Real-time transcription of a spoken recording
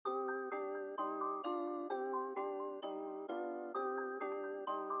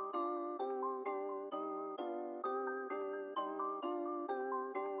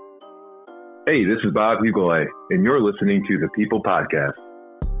Hey, this is Bob Hughley, and you're listening to the People Podcast.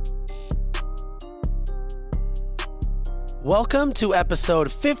 Welcome to episode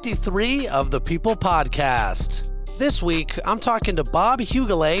 53 of the People Podcast. This week, I'm talking to Bob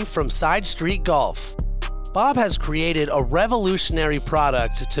Hughley from Side Street Golf. Bob has created a revolutionary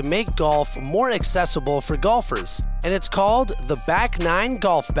product to make golf more accessible for golfers, and it's called the Back 9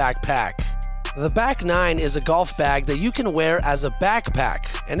 Golf Backpack. The Back 9 is a golf bag that you can wear as a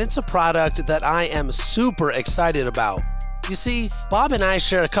backpack, and it's a product that I am super excited about. You see, Bob and I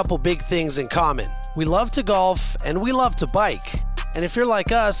share a couple big things in common. We love to golf, and we love to bike. And if you're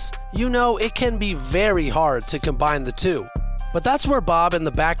like us, you know it can be very hard to combine the two. But that's where Bob and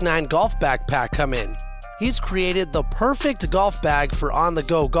the Back 9 Golf Backpack come in. He's created the perfect golf bag for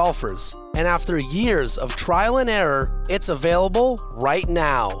on-the-go golfers. And after years of trial and error, it's available right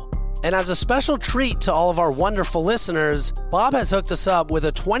now. And as a special treat to all of our wonderful listeners, Bob has hooked us up with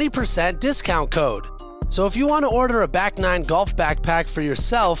a 20% discount code. So if you want to order a Back 9 Golf Backpack for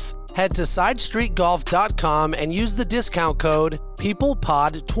yourself, head to sidestreetgolf.com and use the discount code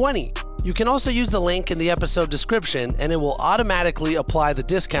PeoplePod20. You can also use the link in the episode description and it will automatically apply the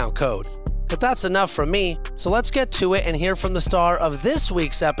discount code. But that's enough from me, so let's get to it and hear from the star of this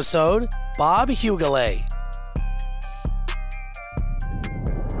week's episode, Bob Hughley.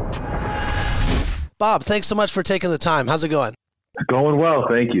 Bob, thanks so much for taking the time. How's it going? Going well,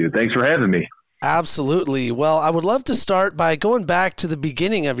 thank you. Thanks for having me. Absolutely. Well, I would love to start by going back to the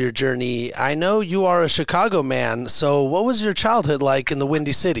beginning of your journey. I know you are a Chicago man, so what was your childhood like in the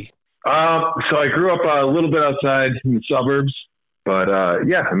Windy City? So I grew up a little bit outside in the suburbs, but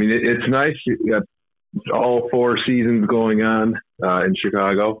it's nice. You got all four seasons going on in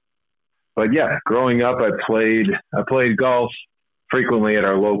Chicago. But yeah, growing up, I played golf frequently at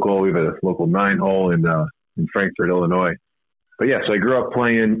our local. We have a local 9-hole in Frankfort, Illinois. But yeah, so I grew up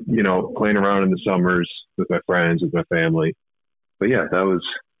playing around in the summers with my friends, with my family. But yeah, that was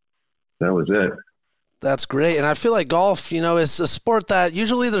it. That's great. And I feel like golf, is a sport that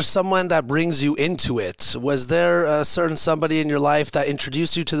usually there's someone that brings you into it. Was there a certain somebody in your life that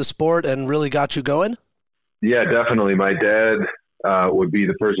introduced you to the sport and really got you going? Yeah, definitely. My dad would be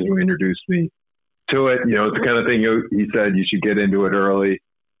the person who introduced me to it. It's the kind of thing he said you should get into it early,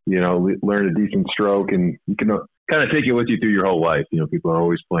 learn a decent stroke, and you can kind of take it with you through your whole life. People are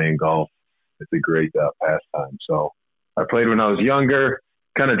always playing golf. It's a great pastime. So I played when I was younger,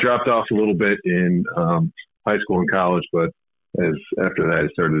 kind of dropped off a little bit in high school and college, but after that,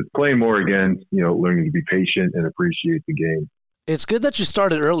 I started playing more again, learning to be patient and appreciate the game. It's good that you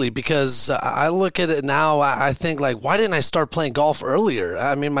started early because I look at it now, I think why didn't I start playing golf earlier?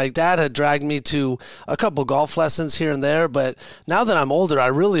 I mean, my dad had dragged me to a couple golf lessons here and there, but now that I'm older, I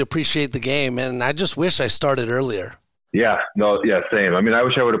really appreciate the game and I just wish I started earlier. Yeah, same. I mean, I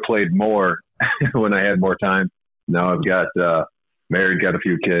wish I would have played more when I had more time. Now I've got married, got a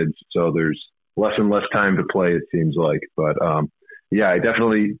few kids, so there's less and less time to play, it seems like. But yeah, I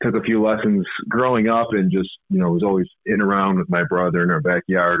definitely took a few lessons growing up and just, was always in around with my brother in our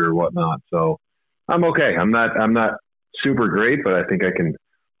backyard or whatnot. So I'm okay. I'm not super great, but I think I can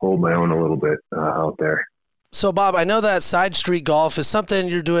hold my own a little bit out there. So Bob, I know that Side Street Golf is something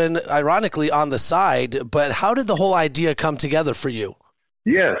you're doing ironically on the side, but how did the whole idea come together for you?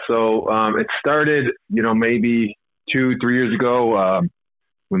 Yeah. So it started, maybe 2-3 years ago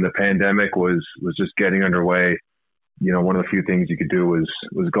when the pandemic was just getting underway. One of the few things you could do was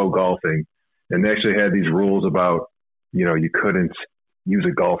go golfing. And they actually had these rules about, you couldn't use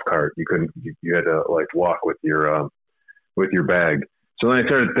a golf cart. You had to walk with your bag. So then I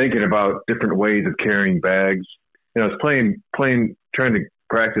started thinking about different ways of carrying bags. I was trying to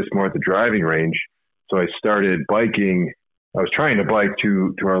practice more at the driving range. So I started biking. I was trying to bike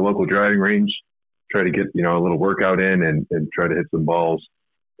to our local driving range, try to get, a little workout in and try to hit some balls.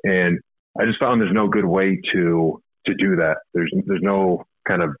 And I just found there's no good way to do that. There's no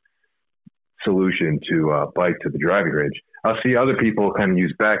kind of solution to bike to the driving range. I'll see other people kind of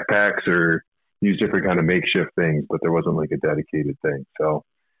use backpacks or use different kind of makeshift things, but there wasn't a dedicated thing. So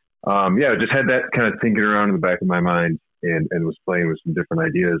I just had that kind of thinking around in the back of my mind and was playing with some different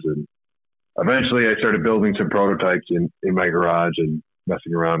ideas. And eventually I started building some prototypes in my garage and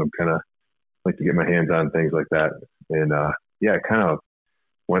messing around. I'm kind of like to get my hands on things like that. And it kind of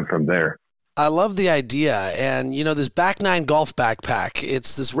went from there. I love the idea. And, this Back Nine golf backpack,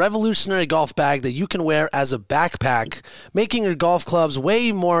 it's this revolutionary golf bag that you can wear as a backpack, making your golf clubs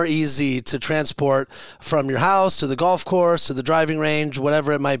way more easy to transport from your house to the golf course, to the driving range,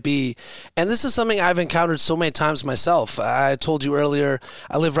 whatever it might be. And this is something I've encountered so many times myself. I told you earlier,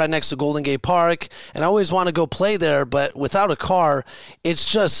 I live right next to Golden Gate Park, and I always want to go play there, but without a car,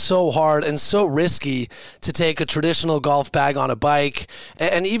 it's just so hard and so risky to take a traditional golf bag on a bike.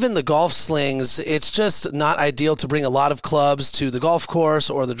 And even the golf sling, it's just not ideal to bring a lot of clubs to the golf course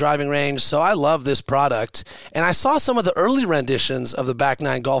or the driving range. So I love this product. And I saw some of the early renditions of the Back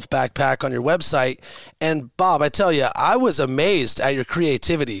Nine golf backpack on your website. And Bob, I tell you, I was amazed at your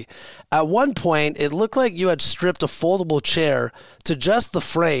creativity. At one point, it looked like you had stripped a foldable chair to just the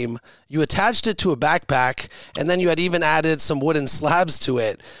frame. You attached it to a backpack, and then you had even added some wooden slabs to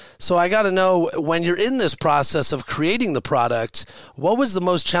it. So I got to know, when you're in this process of creating the product, what was the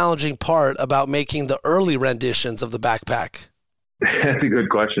most challenging part about making the early renditions of the backpack? That's a good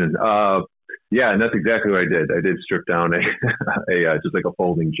question. Yeah, and that's exactly what I did. I did strip down a just like a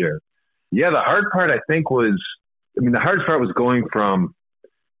folding chair. Yeah, the hard part, I think, the hardest part was going from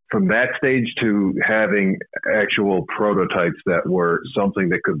that stage to having actual prototypes that were something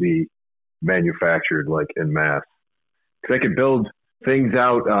that could be manufactured like in mass. Because I could build things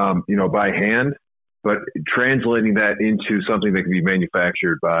out, by hand, but translating that into something that can be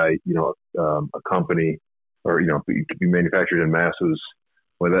manufactured by, a company, or, it could be manufactured in mass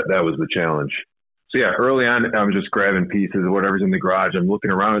that was the challenge. So yeah, early on, I was just grabbing pieces of whatever's in the garage. I'm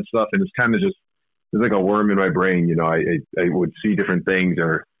looking around and stuff, and it's kind of just, there's like a worm in my brain. I would see different things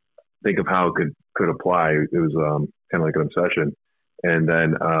or think of how it could apply. It was kind of like an obsession. And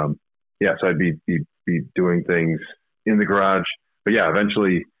then, so I'd be doing things in the garage. But yeah,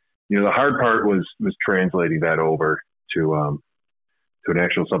 eventually, the hard part was translating that over to an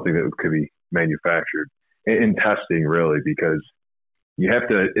actual something that could be manufactured in testing, really, because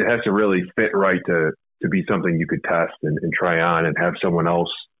it has to really fit right to be something you could test and try on and have someone else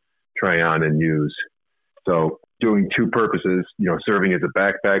try on and use. So doing two purposes, serving as a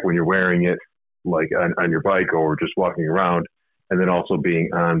backpack when you're wearing it, like on your bike or just walking around, and then also being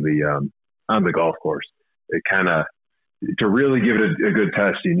on the golf course. It kind of, to really give it a good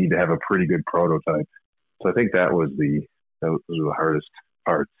test, you need to have a pretty good prototype. So I think that was the hardest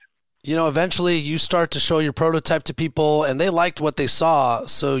part. Eventually you start to show your prototype to people and they liked what they saw.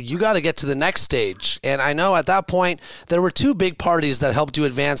 So you got to get to the next stage. And I know at that point, there were two big parties that helped you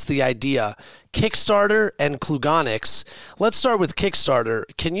advance the idea, Kickstarter and Klugonix. Let's start with Kickstarter.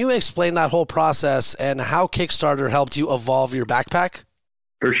 Can you explain that whole process and how Kickstarter helped you evolve your backpack?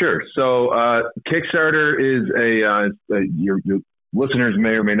 For sure. So Kickstarter is your listeners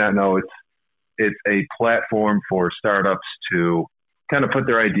may or may not know, it's a platform for startups to kind of put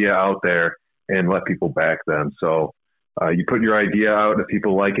their idea out there and let people back them. So you put your idea out, if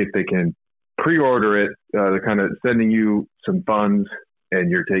people like it, they can pre-order it. They're kind of sending you some funds,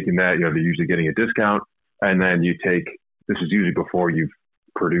 and you're taking that. They're usually getting a discount, and then this is usually before you've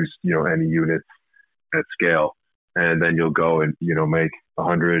produced any units at scale, and then you'll go and make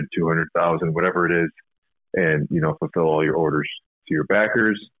 100, 200,000, whatever it is, and fulfill all your orders to your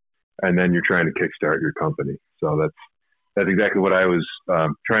backers, and then you're trying to kickstart your company. So that's exactly what I was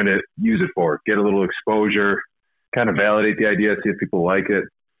trying to use it for. Get a little exposure, kind of validate the idea, see if people like it,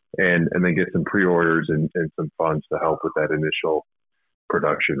 and then get some pre-orders and some funds to help with that initial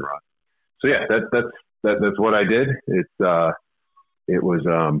production run. So yeah, that's what I did. It was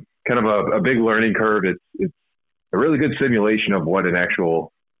kind of a big learning curve. It's a really good simulation of what an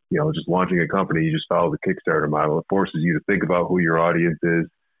actual, just launching a company. You just follow the Kickstarter model. It forces you to think about who your audience is,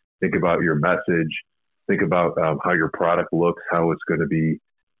 think about your message, think about how your product looks, how it's going to be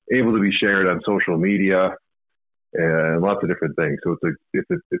able to be shared on social media, and lots of different things. So it's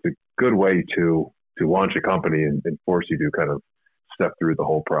a good way to launch a company and force you to kind of step through the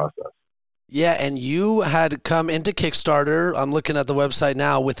whole process. Yeah, and you had come into Kickstarter, I'm looking at the website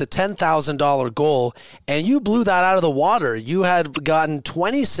now, with a $10,000 goal, and you blew that out of the water. You had gotten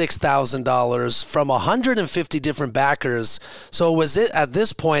 $26,000 from 150 different backers. So was it at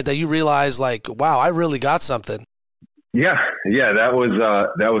this point that you realized, like, wow, I really got something? Yeah, that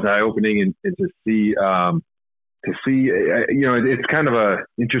was eye-opening, and to see, it's kind of a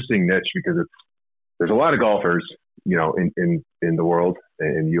interesting niche because there's a lot of golfers, in the world,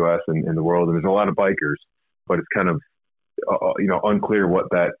 in the U.S. and in the world, and there's a lot of bikers, but it's kind of, unclear what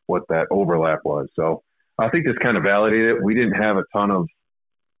that overlap was. So I think this kind of validated it. We didn't have a ton of,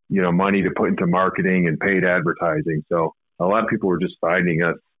 money to put into marketing and paid advertising. So a lot of people were just finding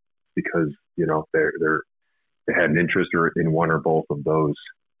us because, they had an interest or in one or both of those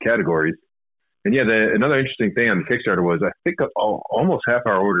categories. And yeah, another interesting thing on the Kickstarter was I think almost half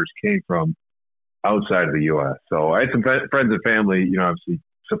our orders came from outside of the U.S. So I had some friends and family, obviously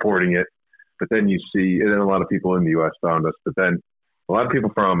supporting it. But then you see, and then a lot of people in the U.S. found us. But then a lot of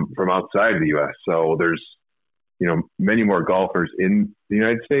people from outside of the U.S. So there's, many more golfers in the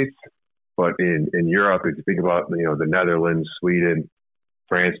United States. But in Europe, if you think about, the Netherlands, Sweden,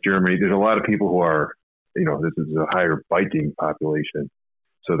 France, Germany, there's a lot of people who are, this is a higher biking population.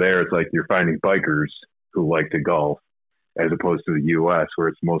 So there it's like you're finding bikers who like to golf as opposed to the U.S. where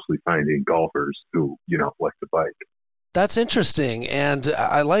it's mostly finding golfers who, like to bike. That's interesting. And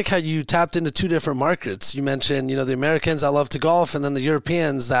I like how you tapped into two different markets. You mentioned, the Americans that love to golf and then the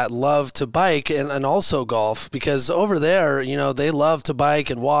Europeans that love to bike and also golf, because over there, they love to bike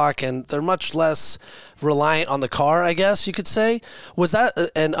and walk and they're much less reliant on the car, I guess you could say. Was that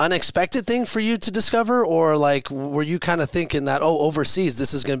an unexpected thing for you to discover, or like, were you kind of thinking that, overseas,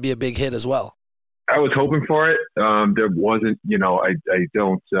 this is going to be a big hit as well? I was hoping for it. There wasn't, I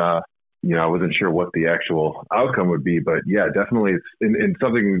don't, I wasn't sure what the actual outcome would be, but yeah, definitely it's in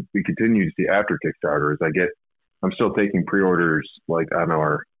something we continue to see after Kickstarter is I'm still taking pre-orders like on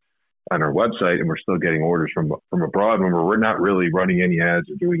our website, and we're still getting orders from abroad when we're not really running any ads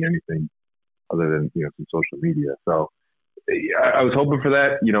or doing anything other than, some social media. So I was hoping for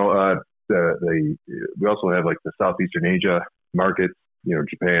that. We also have like the Southeastern Asia markets,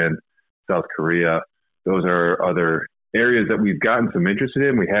 Japan, South Korea. Those are other areas that we've gotten some interest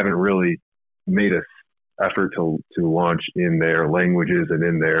in. We haven't really made an effort to launch in their languages and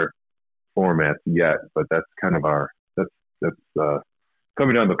in their formats yet, but that's kind of that's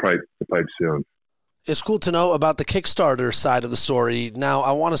coming down the pipe soon. It's cool to know about the Kickstarter side of the story. Now,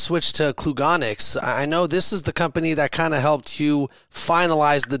 I want to switch to Klugonix. I know this is the company that kind of helped you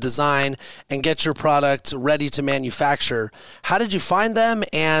finalize the design and get your product ready to manufacture. How did you find them,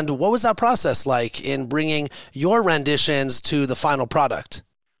 and what was that process like in bringing your renditions to the final product?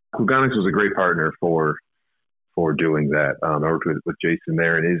 Klugonix was a great partner for doing that. I worked with Jason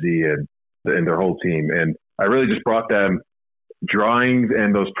there and Izzy and their whole team, and I really just brought them drawings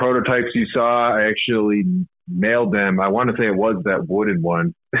and those prototypes you saw. I actually mailed them. I want to say it was that wooden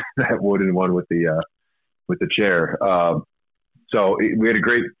one, with the chair. So we had a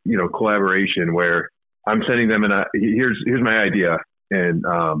great, collaboration where I'm sending them here's my idea. And,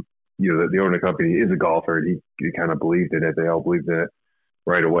 the owner of the company is a golfer, and he kind of believed in it. They all believed in it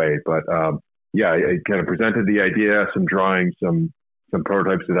right away. But, I kind of presented the idea, some drawings, some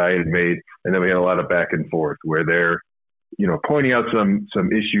prototypes that I had made. And then we had a lot of back and forth where they're, pointing out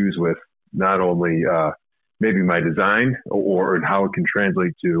some issues with not only maybe my design or how it can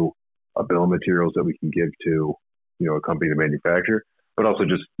translate to a bill of materials that we can give to, a company to manufacture, but also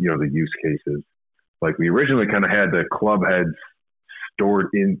just, the use cases. Like we originally kind of had the club heads stored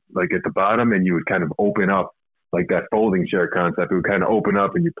in like at the bottom, and you would kind of open up like that folding chair concept. It would kind of open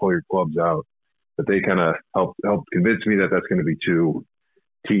up and you pull your clubs out. But they kind of helped convince me that that's going to be too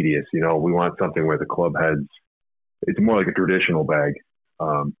tedious. We want something where the club heads, it's more like a traditional bag,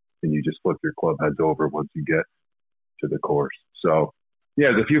 and you just flip your club heads over once you get to the course. So, yeah,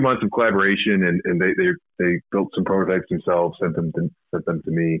 there's a few months of collaboration, and they built some prototypes themselves, sent them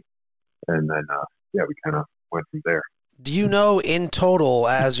to me, and then we kind of went from there. Do you know in total,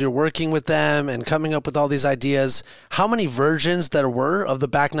 as you're working with them and coming up with all these ideas, how many versions there were of the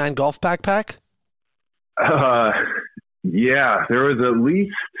Back Nine Golf Backpack? Yeah, there was at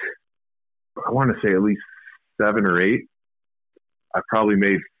least, I want to say at least 7 or 8. I probably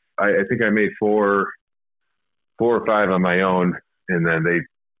made, I think I made 4 or 5 on my own, and then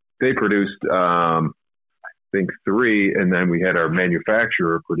they produced, I think 3, and then we had our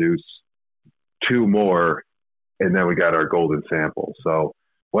manufacturer produce 2 more, and then we got our golden sample. So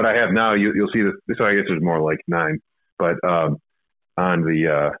what I have now, you'll see this. So I guess there's more like 9, but on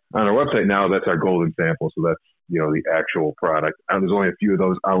our website now, that's our golden sample. So that's the actual product. There's only a few of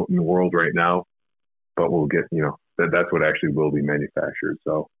those out in the world right now, but we'll get, that's what actually will be manufactured.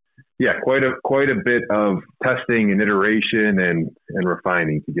 So yeah, quite a bit of testing and iteration and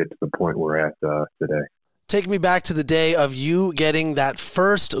refining to get to the point we're at today. Take me back to the day of you getting that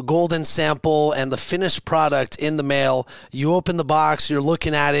first golden sample and the finished product in the mail. You open the box, you're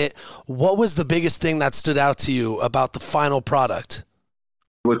looking at it. What was the biggest thing that stood out to you about the final product?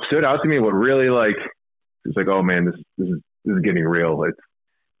 What stood out to me, what really it's like, oh man, this is getting real.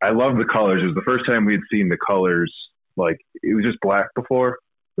 I love the colors. It was the first time we had seen the colors. Like it was just black before.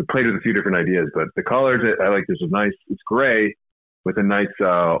 We played with a few different ideas, but the colors I like. There's a nice, it's gray with a nice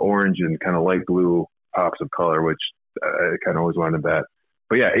orange and kind of light blue pops of color, which I kind of always wanted that.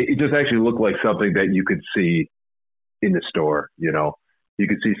 But yeah, it just actually looked like something that you could see in the store, you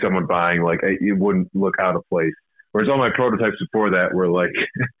could see someone buying, like, it wouldn't look out of place. Whereas all my prototypes before that were like,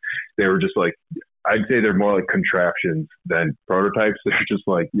 they were just like, I'd say they're more like contraptions than prototypes. They're just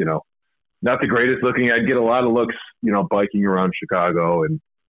like, not the greatest looking. I'd get a lot of looks, biking around Chicago and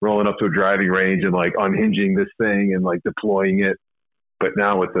rolling up to a driving range and like unhinging this thing and like deploying it. But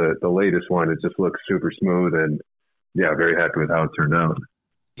now with the latest one, it just looks super smooth, and yeah, very happy with how it turned out.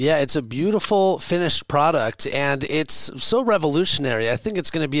 Yeah, it's a beautiful finished product, and it's so revolutionary. I think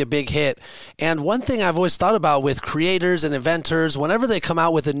it's going to be a big hit. And one thing I've always thought about with creators and inventors, whenever they come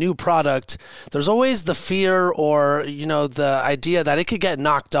out with a new product, there's always the fear or, the idea that it could get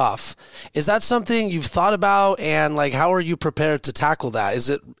knocked off. Is that something you've thought about, and like, how are you prepared to tackle that? Is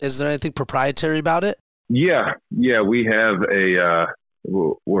there anything proprietary about it? Yeah, we have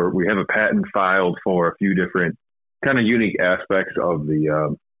we have a patent filed for a few different kind of unique aspects of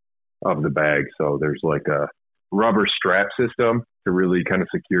the bag. So there's like a rubber strap system to really kind of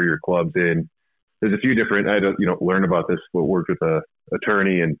secure your clubs in. There's a few different, I don't, learn about this, but worked with a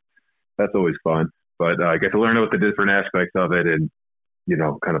attorney, and that's always fun. But I get to learn about the different aspects of it and,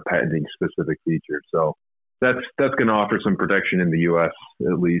 kind of patenting specific features. So that's going to offer some protection in the US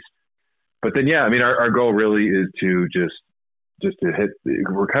at least. But then, yeah, I mean, our goal really is to just to hit,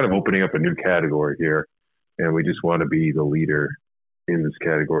 we're kind of opening up a new category here, and we just want to be the leader in this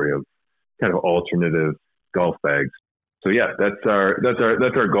category of kind of alternative golf bags. So yeah, that's our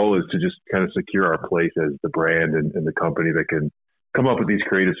goal, is to just kind of secure our place as the brand and the company that can come up with these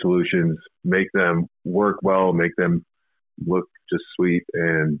creative solutions, make them work well, make them look just sweet,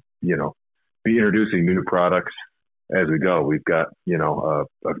 and, be introducing new products as we go. We've got,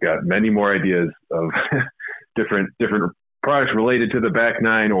 I've got many more ideas of different products related to the back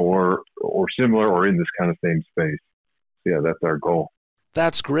nine or similar or in this kind of same space. So yeah, that's our goal.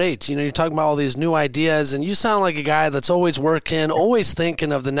 That's great. You're talking about all these new ideas, and you sound like a guy that's always working, always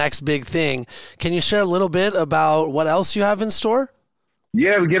thinking of the next big thing. Can you share a little bit about what else you have in store?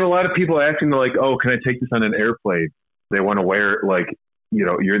 Yeah, we get a lot of people asking, like, oh, can I take this on an airplane? They want to wear it, like,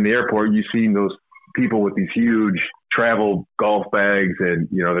 you're in the airport, you've seen those people with these huge travel golf bags, and,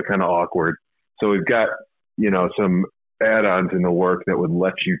 they're kind of awkward. So we've got, some add-ons in the work that would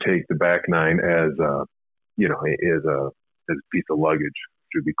let you take the back nine as a piece of luggage,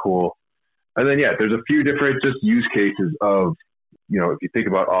 which would be cool. And then, yeah, there's a few different just use cases of, if you think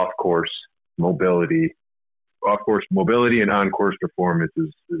about off-course mobility and on-course performance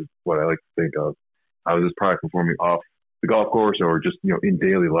is what I like to think of. How is this product performing off the golf course or just, in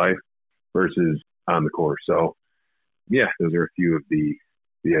daily life versus on the course? So, yeah, those are a few of the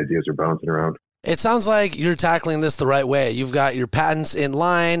ideas are bouncing around. It sounds like you're tackling this the right way. You've got your patents in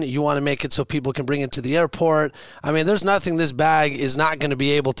line. You want to make it so people can bring it to the airport. I mean, there's nothing this bag is not going to be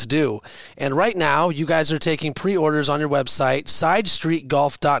able to do. And right now, you guys are taking pre-orders on your website,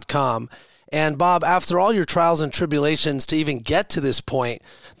 sidestreetgolf.com. And Bob, after all your trials and tribulations to even get to this point,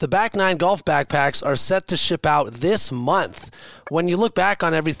 the Back Nine golf backpacks are set to ship out this month. When you look back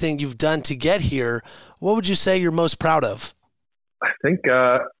on everything you've done to get here, what would you say you're most proud of? I think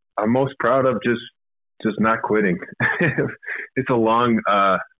I'm most proud of just not quitting. It's been a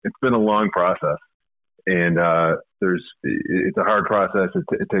long process, and it's a hard process.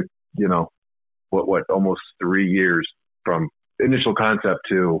 It took almost 3 years from initial concept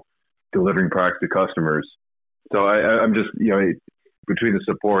to delivering products to customers. So I'm just, between the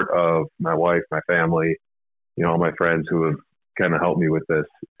support of my wife, my family, all my friends who have kind of helped me with this,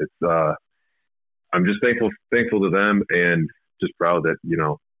 I'm just thankful to them, and just proud that,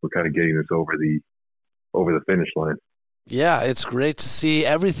 we're kind of getting this over the finish line. Yeah, it's great to see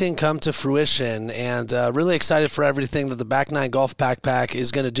everything come to fruition, and really excited for everything that the Back Nine Golf Backpack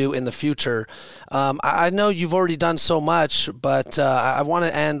is going to do in the future. I know you've already done so much, but I want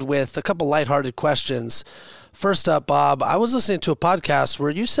to end with a couple lighthearted questions. First up, Bob, I was listening to a podcast where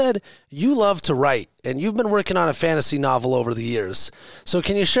you said you love to write, and you've been working on a fantasy novel over the years. So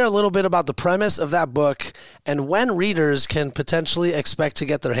can you share a little bit about the premise of that book and when readers can potentially expect to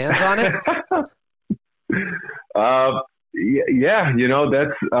get their hands on it? Yeah,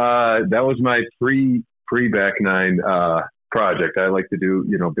 that was my pre-Back Nine project. I like to do,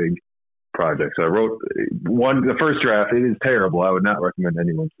 big projects. So I wrote the first draft. It is terrible. I would not recommend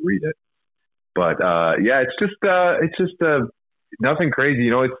anyone to read it. But it's just nothing crazy.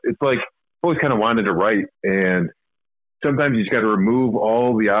 It's like I've always kind of wanted to write, and sometimes you just got to remove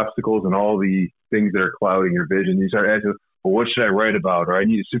all the obstacles and all the things that are clouding your vision. You start asking, well, what should I write about? Or I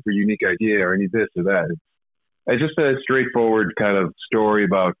need a super unique idea, or I need this or that. It's just a straightforward kind of story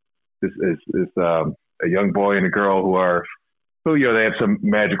about this a young boy and a girl who are So, they have some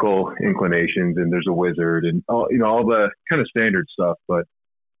magical inclinations, and there's a wizard, and all the kind of standard stuff. But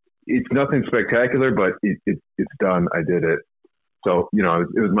it's nothing spectacular. But it's done. I did it. So, it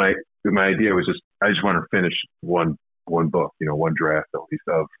was my idea was I just want to finish one book, one draft at least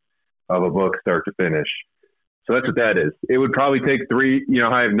of a book start to finish. So that's what that is. It would probably take 3.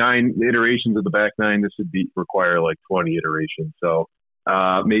 I have 9 iterations of the back 9. This would require like 20 iterations. So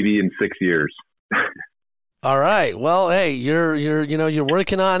maybe in 6 years. All right. Well, hey, you're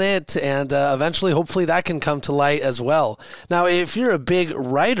working on it, and eventually, hopefully, that can come to light as well. Now, if you're a big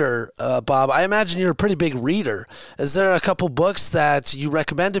writer, Bob, I imagine you're a pretty big reader. Is there a couple books that you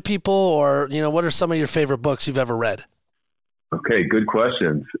recommend to people, or what are some of your favorite books you've ever read? Okay, good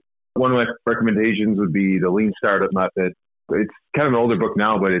questions. One of my recommendations would be The Lean Startup Method. It's kind of an older book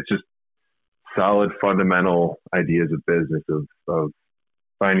now, but it's just solid fundamental ideas of business of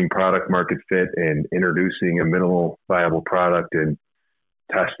finding product market fit and introducing a minimal viable product and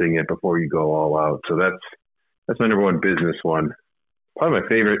testing it before you go all out. So that's my number one business one. Probably my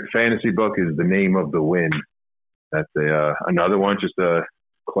favorite fantasy book is The Name of the Wind. That's another one, just a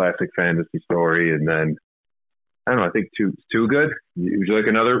classic fantasy story. And then, I don't know, I think Too Good. Would you like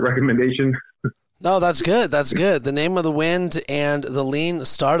another recommendation? No, that's good. That's good. The Name of the Wind and The Lean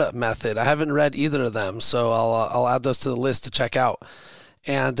Startup Method. I haven't read either of them, so I'll add those to the list to check out.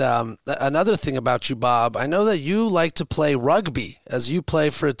 And another thing about you, Bob, I know that you like to play rugby, as you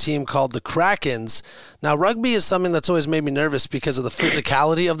play for a team called the Krakens. Now, rugby is something that's always made me nervous because of the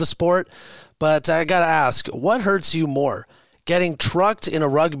physicality of the sport. But I got to ask, what hurts you more, getting trucked in a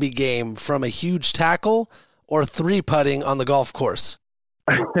rugby game from a huge tackle or 3-putting on the golf course?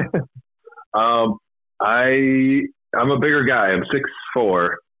 I'm a bigger guy. I'm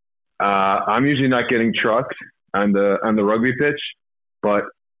 6'4". I'm usually not getting trucked on the rugby pitch, but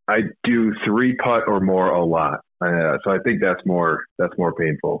I do 3-putt or more a lot. So I think that's more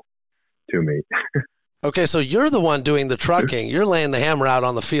painful to me. Okay, so you're the one doing the trucking. You're laying the hammer out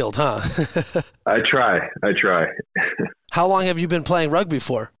on the field, huh? I try. How long have you been playing rugby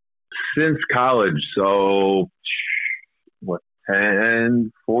for? Since college. So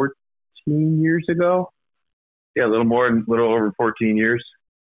 10, 14 years ago? Yeah, a little over 14 years.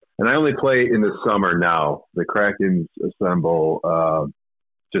 And I only play in the summer now. The Krakens assemble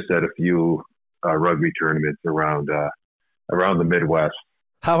just at a few rugby tournaments around the Midwest.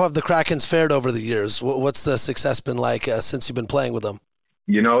 How have the Krakens fared over the years? What's the success been like since you've been playing with them?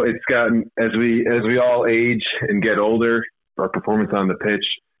 It's gotten, as we all age and get older, our performance on the pitch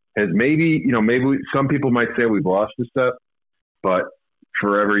has maybe some people might say we've lost a step, but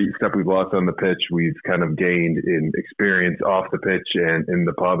for every step we've lost on the pitch, we've kind of gained in experience off the pitch and in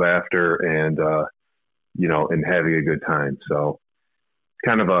the pub after, and and having a good time. So it's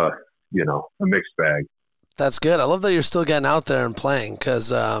kind of a mixed bag. That's good. I love that you're still getting out there and playing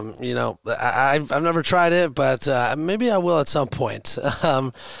because, I've never tried it, but maybe I will at some point.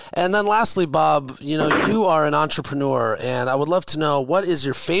 And then lastly, Bob, you are an entrepreneur, and I would love to know, what is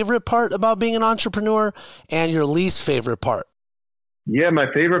your favorite part about being an entrepreneur and your least favorite part? Yeah,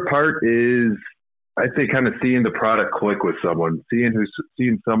 my favorite part is, I'd say, kind of seeing the product click with someone,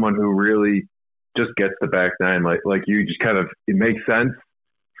 seeing someone who really just gets the back nine, like you, just kind of, it makes sense.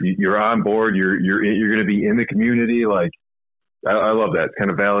 You're on board. You're going to be in the community. Like, I love that. It's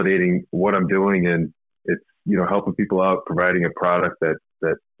kind of validating what I'm doing, and it's helping people out, providing a product that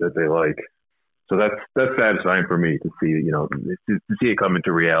they like. So that's satisfying for me to see to see it come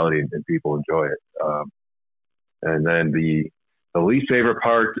into reality and people enjoy it. And then the least favorite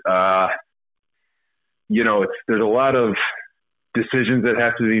part, there's a lot of decisions that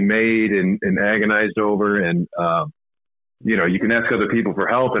have to be made and agonized over, and you can ask other people for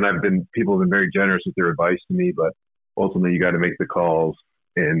help, and people have been very generous with their advice to me, but ultimately you got to make the calls,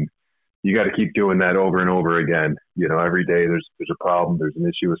 and you got to keep doing that over and over again. Every day there's a problem, there's an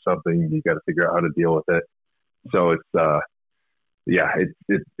issue with something, you got to figure out how to deal with it. So it's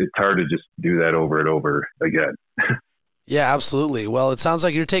it's hard to just do that over and over again. Yeah, absolutely. Well, it sounds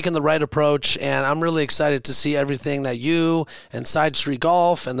like you're taking the right approach, and I'm really excited to see everything that you and Side Street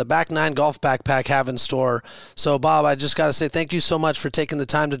Golf and the Back Nine Golf Backpack have in store. So, Bob, I just got to say thank you so much for taking the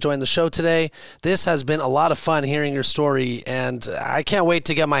time to join the show today. This has been a lot of fun hearing your story, and I can't wait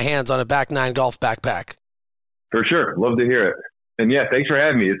to get my hands on a Back Nine Golf Backpack. For sure. Love to hear it. And, yeah, thanks for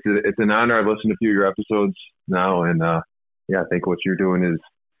having me. It's an honor. I've listened to a few of your episodes now, and, I think what you're doing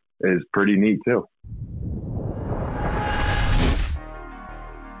is pretty neat, too.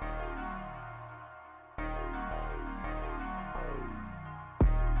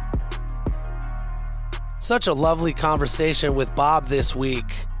 Such a lovely conversation with Bob this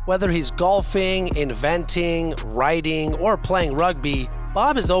week. Whether he's golfing, inventing, writing, or playing rugby,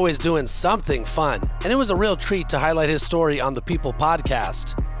 Bob is always doing something fun, and it was a real treat to highlight his story on the People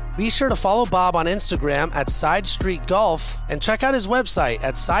Podcast. Be sure to follow Bob on Instagram at Side Street Golf and check out his website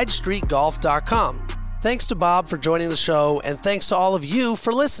at sidestreetgolf.com. Thanks to Bob for joining the show, and thanks to all of you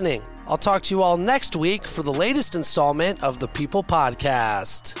for listening. I'll talk to you all next week for the latest installment of the People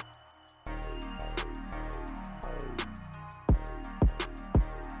Podcast.